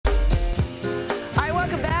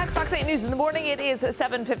News in the morning. It is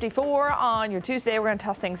 7:54 on your Tuesday. We're going to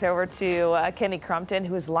toss things over to Kenny Crumpton,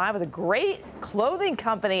 who is live with a great clothing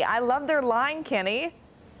company. I love their line, Kenny.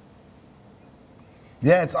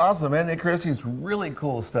 Yeah, it's awesome, man. They create these really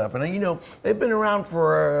cool stuff. And, you know, they've been around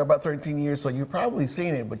for about 13 years, so you've probably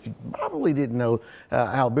seen it, but you probably didn't know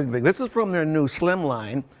how big they are. This is from their new Slim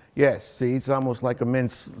line. Yes, see, it's almost like a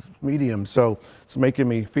men's medium, so it's making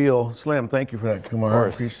me feel slim. Thank you for that, Kumar. I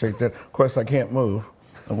appreciate that. Of course, I can't move.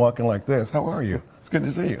 I'm walking like this. How are you? It's good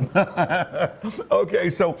to see you. Okay,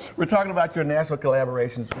 so we're talking about your national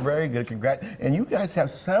collaborations. Very good, congrats. And you guys have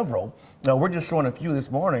several. Now, we're just showing a few this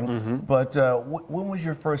morning, but when was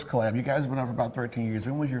your first collab? You guys have been on for about 13 years.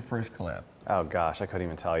 When was your first collab? Oh gosh, I couldn't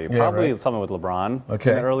even tell you. Yeah, Probably right? something with LeBron in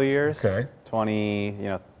the early years.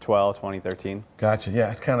 2012, 2013. Gotcha.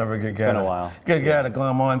 Yeah, it's kind of a good guy. It's been a while. Good guy to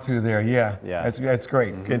glom onto there. Yeah. Yeah. That's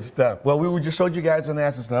great. Good stuff. Well, we just showed you guys the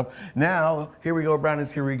NASA stuff. Now, here we go,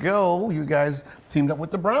 Brownies. Here we go. You guys teamed up with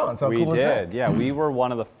the Browns. How cool is that? We did. Yeah, we were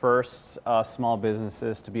one of the first small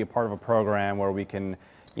businesses to be a part of a program where we can,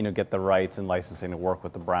 you know, get the rights and licensing to work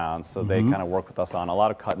with the Browns. So they kind of worked with us on a lot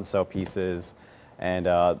of cut and sew pieces. And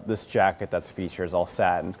this jacket that's featured is all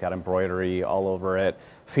satin. It's got embroidery all over it.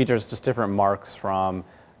 Features just different marks from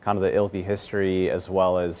kind of the iLTHY history, as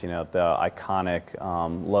well as, you know, the iconic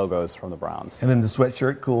logos from the Browns. And then the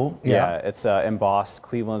sweatshirt, cool. Yeah, it's embossed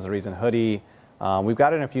Cleveland's the reason hoodie. We've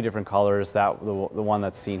got it in a few different colors. The one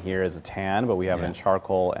that's seen here is a tan, but we have it in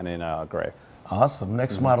charcoal and in gray. Awesome.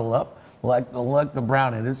 Next model up. Like the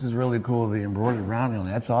brownie. This is really cool. The embroidered brownie on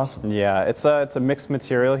it. That's awesome. Yeah, it's a mixed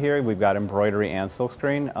material here. We've got embroidery and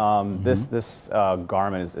silkscreen. This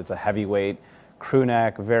garment it's a heavyweight crew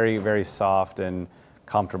neck, very, very soft and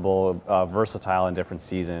comfortable, versatile in different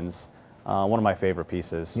seasons. One of my favorite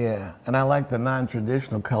pieces. Yeah, and I like the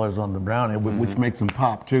non-traditional colors on the brownie, which makes them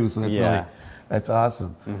pop too. So that's that's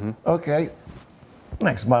awesome. Okay,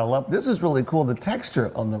 next model up. This is really cool. The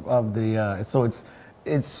texture on so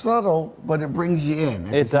it's subtle, but it brings you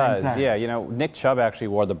in. It does, yeah. You know, Nick Chubb actually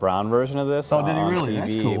wore the brown version of this on really?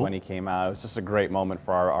 TV when he came out. It was just a great moment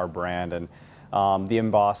for our brand, and the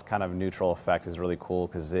embossed kind of neutral effect is really cool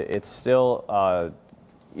because it still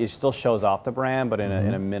shows off the brand, but in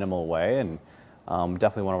a minimal way, and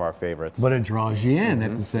definitely one of our favorites. But it draws you in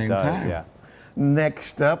at the same time. Yeah.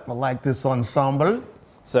 Next up, I like this ensemble.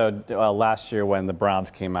 So last year when the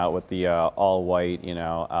Browns came out with the all-white, you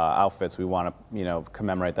know, outfits, we want to, you know,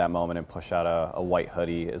 commemorate that moment and push out a white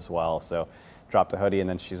hoodie as well. So dropped a hoodie, and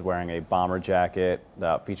then she's wearing a bomber jacket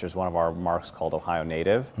that features one of our marks called Ohio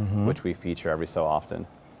Native, which we feature every so often.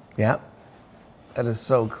 Yeah, that is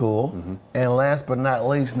so cool. And last but not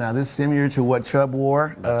least, now this is similar to what Chubb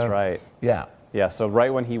wore. That's right. Yeah. Yeah, so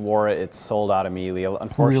right when he wore it, it sold out immediately.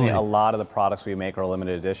 Unfortunately, a lot of the products we make are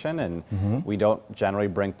limited edition, and we don't generally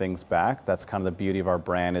bring things back. That's kind of the beauty of our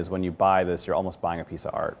brand, is when you buy this, you're almost buying a piece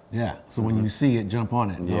of art. Yeah, so when you see it, jump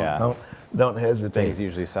on it. Yeah. Don't hesitate. Things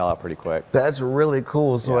usually sell out pretty quick. That's really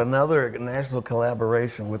cool. So another national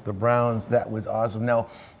collaboration with the Browns. That was awesome. Now,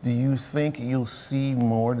 do you think you'll see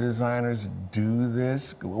more designers do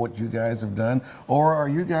this, what you guys have done, or are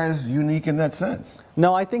you guys unique in that sense?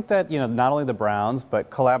 No, I think that, you know, not only the Browns, but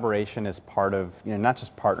collaboration is part of, you know, not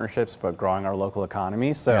just partnerships, but growing our local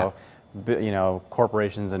economy. So, you know,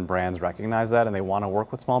 corporations and brands recognize that, and they want to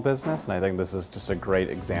work with small business, and I think this is just a great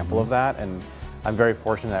example of that. And I'm very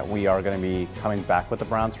fortunate that we are going to be coming back with the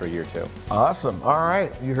Browns for year 2. Awesome. All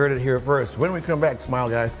right. You heard it here first. When we come back, smile,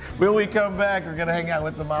 guys. When we come back, we're going to hang out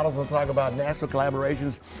with the models and talk about national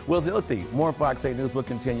collaborations with iLTHY. More Fox 8 News will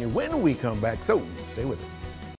continue when we come back, so stay with us.